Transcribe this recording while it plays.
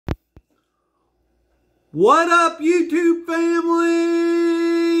What up, YouTube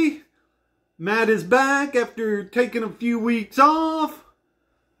family? Matt is back after taking a few weeks off,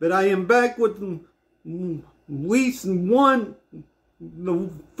 but I am back with at least one, the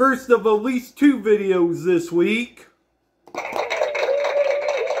first of at least two videos this week.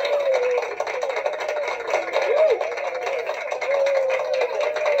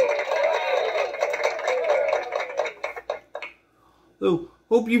 So,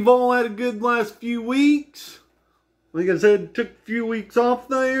 hope you've all had a good last few weeks. Like I said, took a few weeks off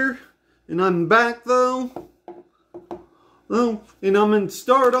there, and I'm back though. Oh, and I'm going to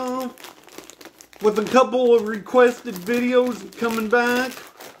start off with a couple of requested videos coming back.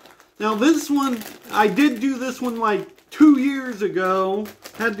 Now this one, I did do this one like 2 years ago.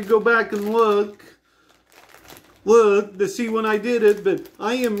 Had to go back and look to see when I did it, but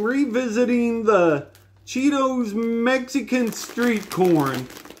I am revisiting the Cheetos Mexican street corn.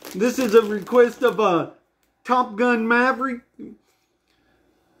 This is a request of a Top Gun Maverick.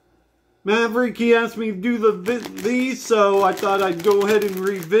 He asked me to do these, so I thought I'd go ahead and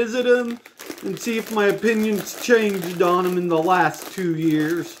revisit them and see if my opinions changed on them in the last 2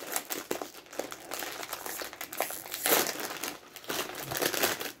 years.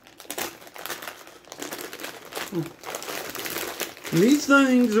 These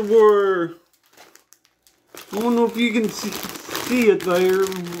things were, I don't know if you can see it there.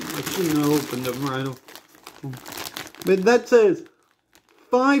 I shouldn't have opened them right off. But that says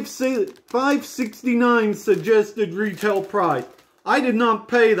 $5.69 suggested retail price. I did not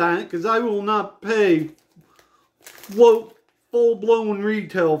pay that because I will not pay full-blown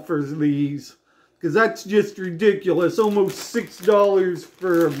retail for these, because that's just ridiculous. Almost $6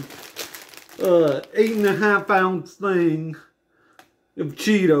 for an 8.5 ounce thing of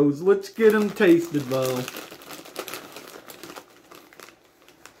Cheetos. Let's get them tasted though.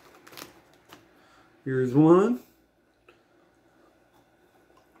 Here's one.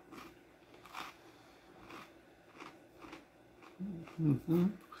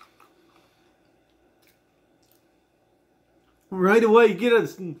 Right away, get a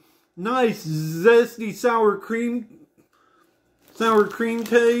nice zesty sour cream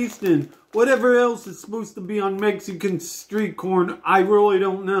taste, and whatever else is supposed to be on Mexican street corn, I really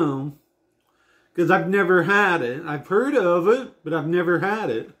don't know, because I've never had it. I've heard of it, but I've never had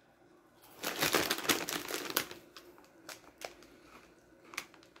it.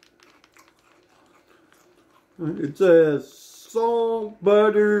 It says salt,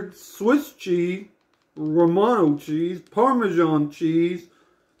 butter, Swiss cheese, Romano cheese, Parmesan cheese,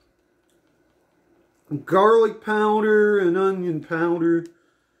 garlic powder and onion powder,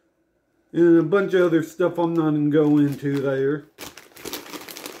 and a bunch of other stuff I'm not going to go into there.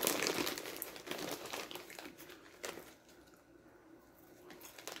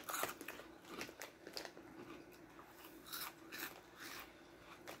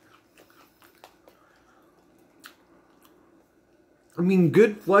 I mean,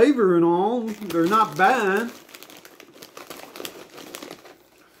 good flavor and all. They're not bad.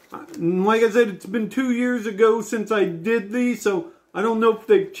 And like I said, it's been 2 years ago since I did these, so I don't know if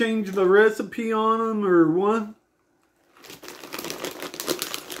they've changed the recipe on them or what.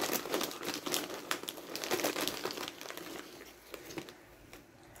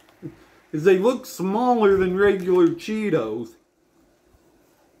 Because they look smaller than regular Cheetos.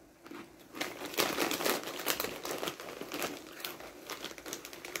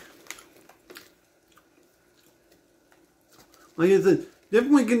 Like I said,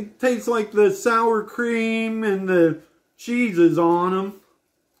 definitely can taste like the sour cream and the cheeses on them.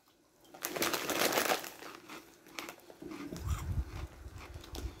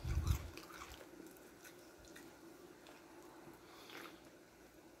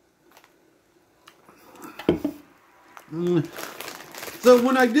 So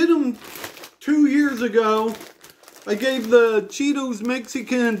when I did them 2 years ago, I gave the Cheetos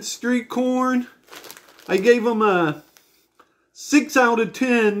Mexican street corn, I gave them a 6 out of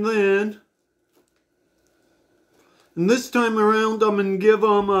 10 then. And this time around, I'm going to give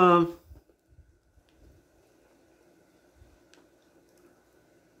them a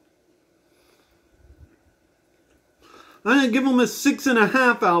I'm going to give them a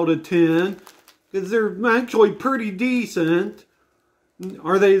 6.5 out of 10. Because they're actually pretty decent.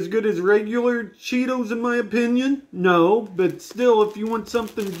 Are they as good as regular Cheetos in my opinion? No, but still, if you want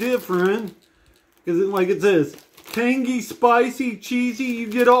something different, because like it says, tangy, spicy, cheesy, you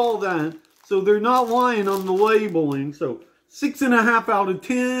get all that. So they're not lying on the labeling. So 6.5 out of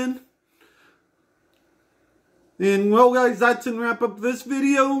 10. And well guys, that's gonna wrap up this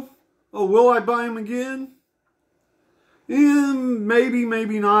video. Oh, will I buy them again? Maybe,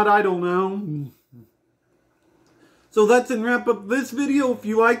 maybe not, I don't know. So that's in wrap up this video. If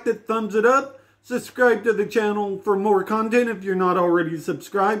you liked it, thumbs it up. Subscribe to the channel for more content if you're not already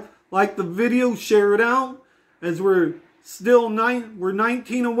subscribed. Like the video, share it out. As we're still we're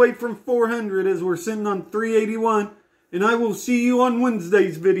 19 away from 400 as we're sitting on 381. And I will see you on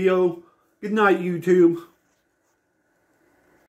Wednesday's video. Good night, YouTube.